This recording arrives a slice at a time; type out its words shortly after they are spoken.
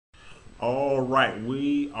All right,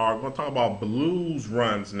 we are going to talk about blues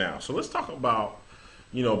runs now. So let's talk about,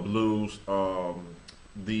 blues.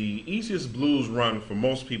 The easiest blues run for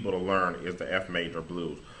most people to learn is the F major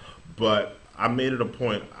blues. But I made it a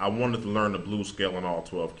point, I wanted to learn the blues scale in all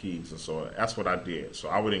 12 keys. And so that's what I did. So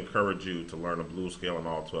I would encourage you to learn the blues scale in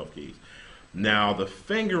all 12 keys. Now, the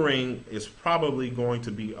fingering is probably going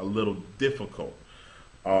to be a little difficult.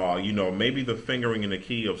 Maybe the fingering in the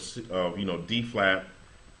key of D flat,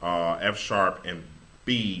 F sharp, and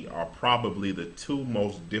B are probably the two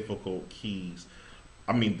most difficult keys.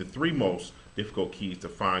 I mean, the three most difficult keys to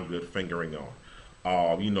find good fingering on.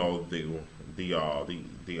 The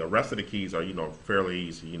rest of the keys are fairly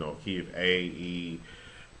easy. Key of A, E,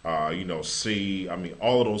 C. I mean,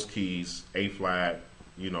 all of those keys, A flat.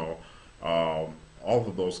 All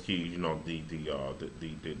of those keys.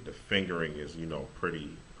 The fingering is pretty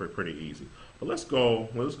easy. But let's go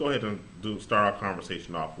ahead and start our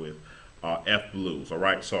conversation off with F blues. All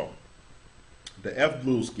right, so the F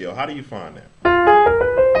blues scale. How do you find that?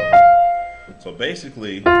 So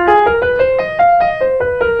basically, gonna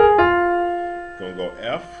go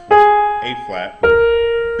F, A flat,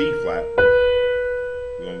 B flat.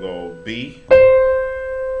 We're gonna go B,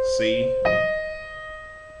 C,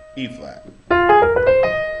 E flat,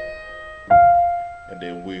 and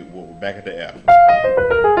then we're back at the F.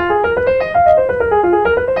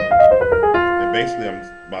 And basically,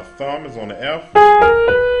 my thumb is on the F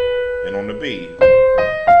and on the B,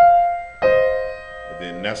 and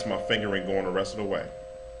then that's my fingering going the rest of the way.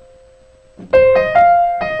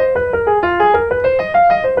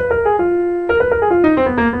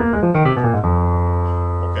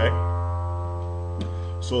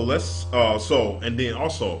 So and then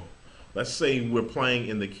also, let's say we're playing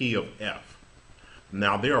in the key of F.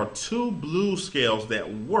 Now there are two blues scales that are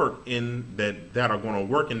going to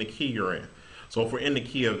work in the key you're in. So if we're in the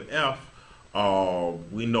key of F,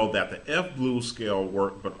 we know that the F blues scale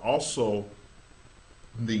works, but also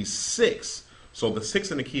the 6. So the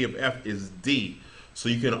 6 in the key of F is D. So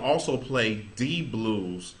you can also play D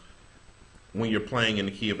blues when you're playing in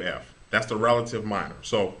the key of F. That's the relative minor.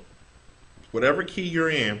 So whatever key you're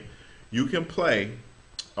in, you can play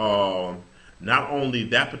not only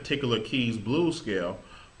that particular key's blues scale,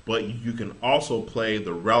 but you can also play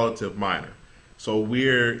the relative minor. So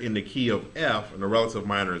we're in the key of F, and the relative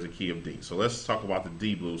minor is the key of D. So let's talk about the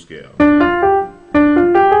D blues scale.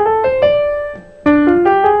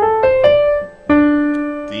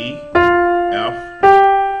 D, F,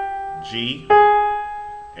 G,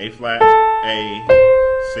 A flat, A,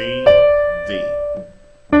 C, D.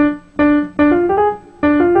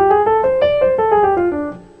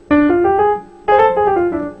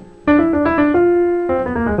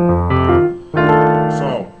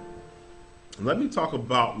 Let me talk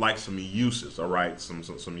about like some uses, all right? Some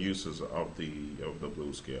uses of the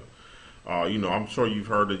blues scale. I'm sure you've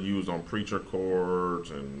heard it used on preacher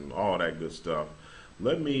chords and all that good stuff.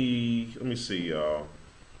 Let me see.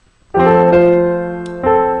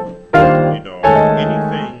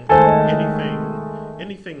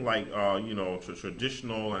 Anything like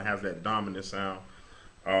traditional and has that dominant sound.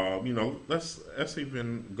 Let's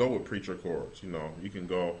even go with preacher chords. You can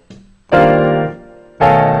go.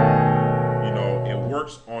 It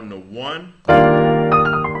works on the 1, on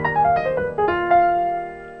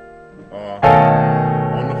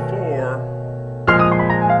the 4,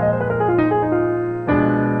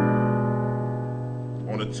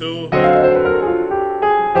 on the 2,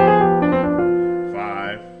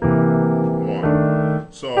 5, 1.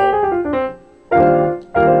 So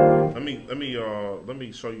let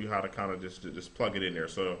me show you how to kind of just plug it in there.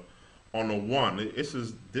 So on the 1, this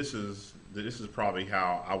is probably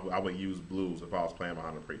how I would use blues if I was playing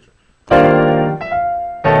behind a preacher.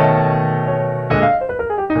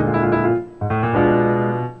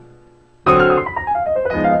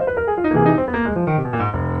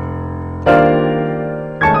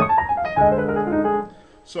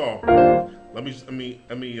 So let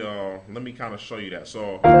me kind of show you that.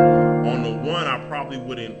 So on the 1, I probably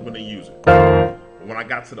wouldn't use it. But when I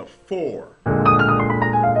got to the 4.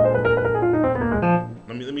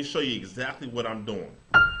 Let me show you exactly what I'm doing.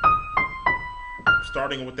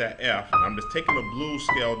 Starting with that F, I'm just taking the blues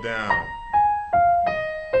scale down.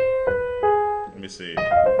 Let me see.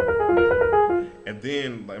 And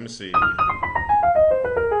then, let me see.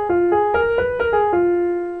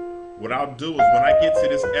 What I'll do is when I get to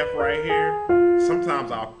this F right here,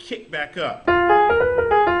 sometimes I'll kick back up.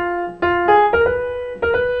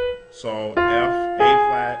 So F, A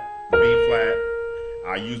flat, B flat.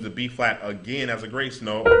 I use the B flat again as a grace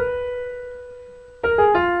note,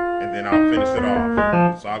 and then I'll finish it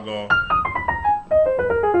off. So I'll go.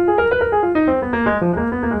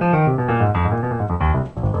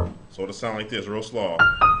 it'll sound like this, real slow.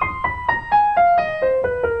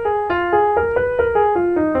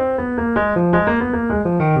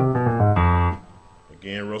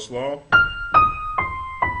 Again, real slow.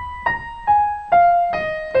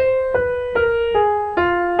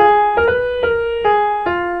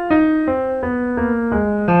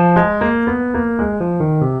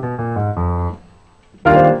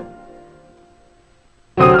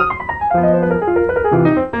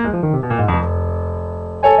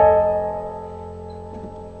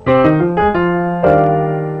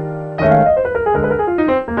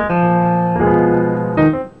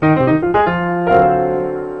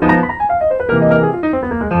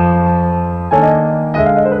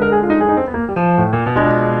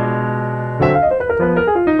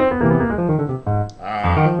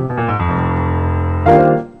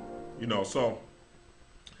 So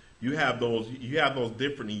you have those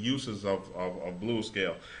different uses of blues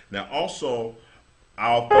scale. Now also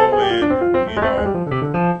I'll throw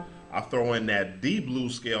in that D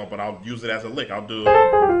blues scale, but I'll use it as a lick. I'll do so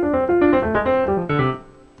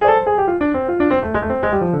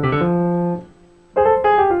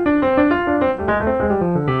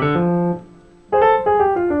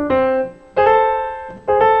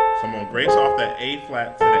I'm gonna grace off that A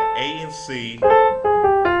flat to the A and C.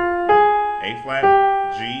 A flat,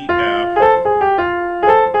 G, F,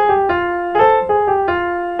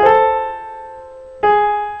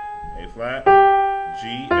 A flat, G,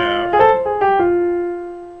 F,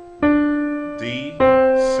 D,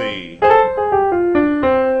 C.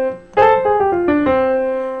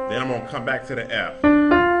 Then I'm going to come back to the F.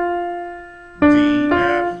 D,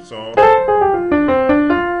 F, so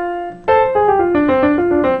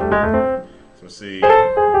see.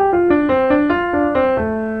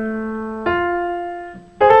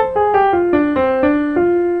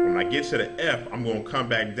 Get to the F, I'm going to come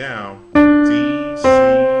back down, D, C,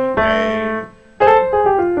 A,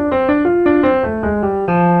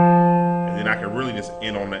 and then I can really just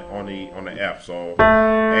end on the F. So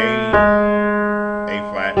A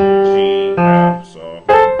flat, G, F. So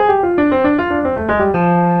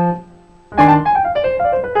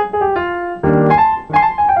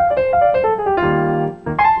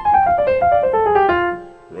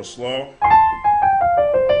real slow.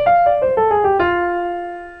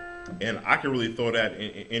 And I can really throw that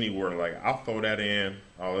in anywhere. Like I'll throw that in.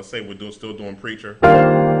 Let's say we're still doing Preacher.